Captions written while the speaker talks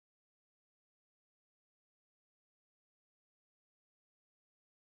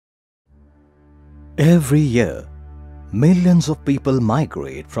Every year, millions of people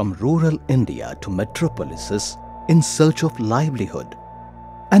migrate from rural India to metropolises in search of livelihood,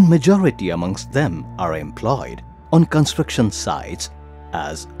 and majority amongst them are employed on construction sites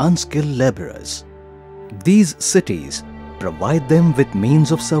as unskilled laborers. These cities provide them with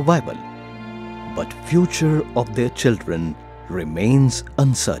means of survival, but future of their children remains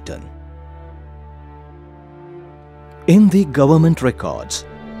uncertain. In the government records,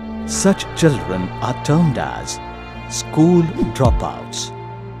 such children are termed as school dropouts.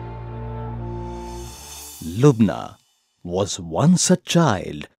 Lubna was once a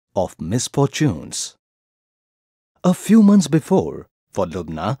child of misfortunes. A few months before, for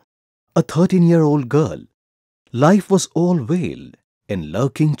Lubna, a 13-year-old girl, life was all veiled in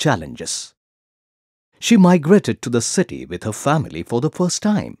lurking challenges. She migrated to the city with her family for the first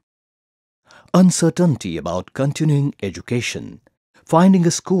time. Uncertainty about continuing education, finding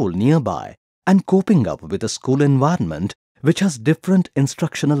a school nearby, and coping up with a school environment which has different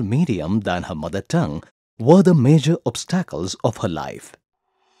instructional medium than her mother tongue were the major obstacles of her life.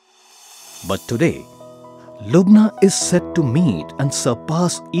 But today, Lubna is set to meet and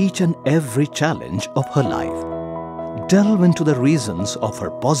surpass each and every challenge of her life, delve into the reasons of her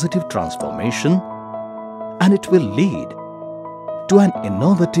positive transformation, and it will lead to an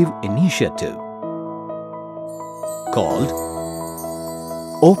innovative initiative called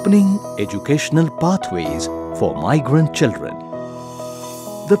Opening Educational Pathways for Migrant Children.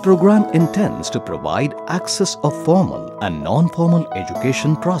 The program intends to provide access of formal and non-formal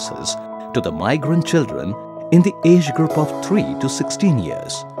education process to the migrant children in the age group of 3 to 16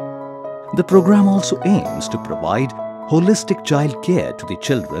 years. The program also aims to provide holistic child care to the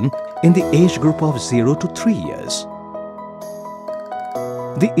children in the age group of 0 to 3 years.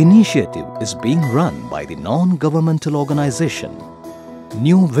 The initiative is being run by the non-governmental organization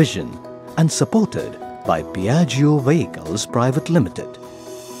New Vision and supported by Piaggio Vehicles Private Limited.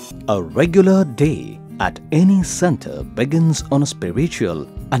 A regular day at any center begins on a spiritual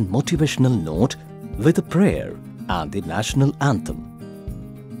and motivational note with a prayer and the national anthem.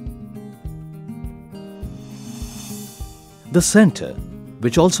 The center,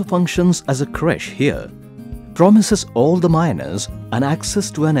 which also functions as a creche here, promises all the minors an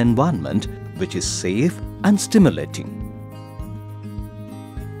access to an environment which is safe and stimulating.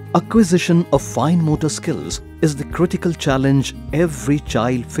 Acquisition of fine motor skills is the critical challenge every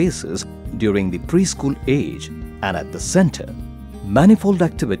child faces during the preschool age, and at the center, manifold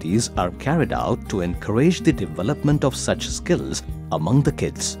activities are carried out to encourage the development of such skills among the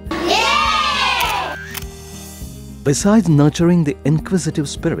kids. Yeah! Besides nurturing the inquisitive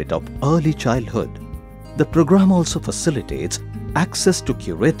spirit of early childhood, the program also facilitates access to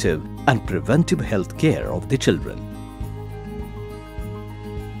curative and preventive health care of the children.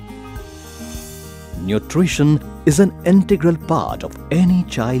 Nutrition is an integral part of any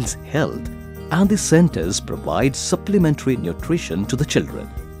child's health, and the centers provide supplementary nutrition to the children.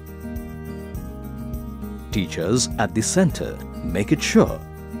 Teachers at the center make it sure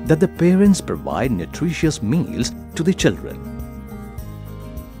that the parents provide nutritious meals to the children.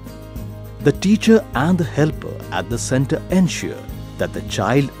 The teacher and the helper at the center ensure that the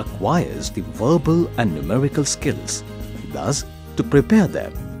child acquires the verbal and numerical skills, thus to prepare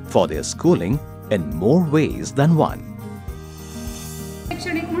them for their schooling in more ways than one.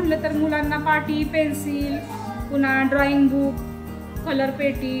 शैक्षणिक म्हटलं तर मुलांना पाटी, pencil, पुन्हा drawing book, colour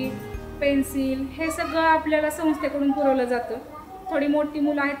पेटी, pencil हे सगळं आपल्याला संस्थेकडून पुरवलं जातं. थोडी मोठी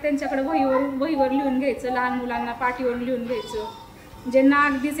मुलं आहेत त्यांच्याकडे वहीवर लिहून घ्यायचं, लहान मुलांना पाटीवर लिहून घ्यायचं. ज्यांना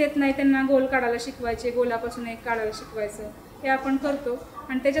अगदीच येत नाही त्यांना गोल काढायला शिकवायचे, गोलापासून एक काढायला शिकवायचं. हे आपण करतो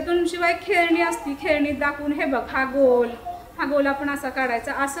आणि त्याच्यातून शिवाय खेळणी असती, खेळणी दाखवून हे बघ हा गोल आपण असा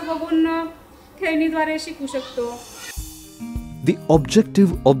काढायचा असं बघून खेळणीद्वारे शिकू शकतो. The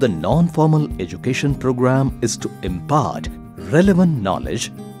objective of the non-formal education program is to impart relevant knowledge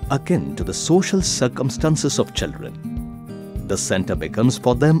akin to the social circumstances of children. The center becomes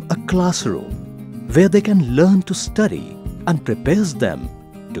for them a classroom where they can learn to study and prepares them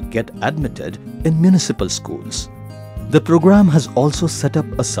to get admitted in municipal schools. The program has also set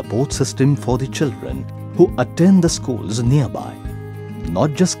up a support system for the children who attend the schools nearby.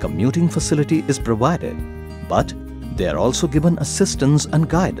 Not just commuting facility is provided, but they are also given assistance and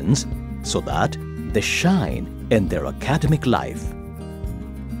guidance so that they shine in their academic life.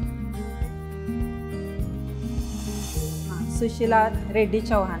 Sushila Reddy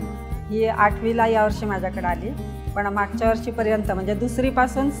Chauhan ही 8वीला यावर्षी माझ्याकडे आली, पण मागच्या वर्षीपर्यंत म्हणजे 2री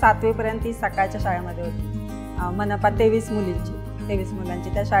पासून 7वी पर्यंत ती सकाळच्या शाळेमध्ये होती. मनपा 23 मुलांची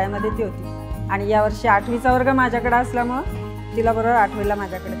त्या शाळेमध्ये ती होती आणि यावर्षी 8वीचा वर्ग माझ्याकडे असल्यामुळे तिला बरोबर 8वीला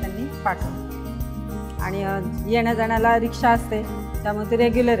माझ्याकडे त्यांनी पाठवलं. आणि येण्या जाण्याला रिक्षा असते, त्यामुळे ती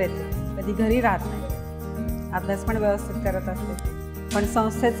रेग्युलर येते, कधी घरी राहत नाही. अभ्यास पण व्यवस्थित करत असते, पण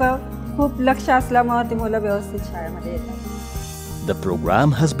संस्थेचं खूप लक्ष असल्यामुळे ती मुलं व्यवस्थित शाळेमध्ये येतात. The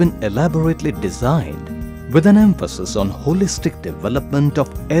program has been elaborately designed with an emphasis on holistic development of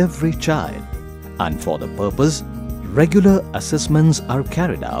every child, and for the purpose, regular assessments are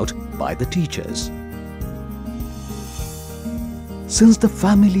carried out by the teachers. Since the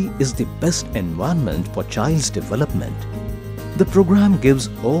family is the best environment for child's development, the program gives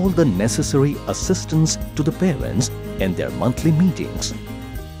all the necessary assistance to the parents in their monthly meetings.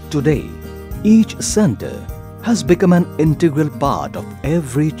 Today, each center has become an integral part of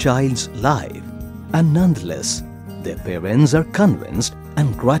every child's life, and nonetheless, their parents are convinced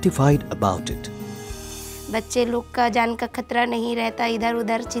and gratified about it. बच्चे लोग का जान का खतरा नहीं रहता, इधर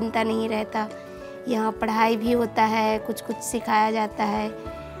उधर चिंता नहीं रहता. यहाँ पढ़ाई भी होता है, कुछ कुछ सिखाया जाता है,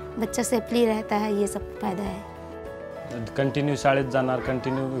 बच्चा सेफली रहता है, ये सब फायदा है. कंटिन्यू शाळेत जाणार,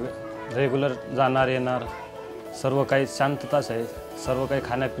 कंटिन्यू रेग्युलर जाणार येणार, सर्व काही शांतताच आहे. सर्व काही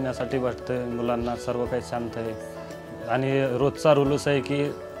खाण्यापिण्यासाठी भेटतं मुलांना, सर्व काही शांत आहे. आणि रोजचा रूलच आहे की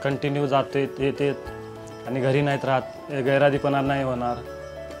कंटिन्यू जाते येते आणि घरी नाहीत राहत, गैरादीपणा नाही होणार,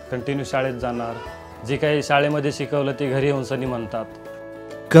 कंटिन्यू शाळेत जाणार. जे काही शाळेमध्ये शिकवलं ते घरी येऊन सनी म्हणतात.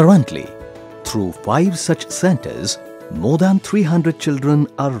 Currently, through 5 such centers, more than 300 children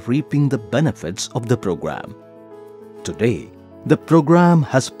are reaping the benefits of the program. Today, the program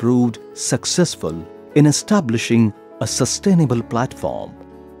has proved successful in establishing a sustainable platform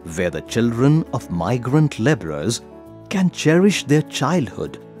where the children of migrant laborers can cherish their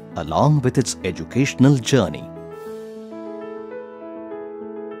childhood along with its educational journey.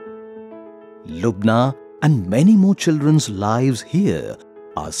 Lubna and many more children's lives here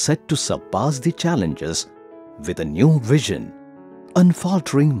are set to surpass the challenges with a new vision,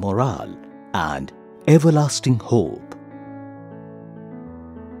 unfaltering morale, and everlasting hope.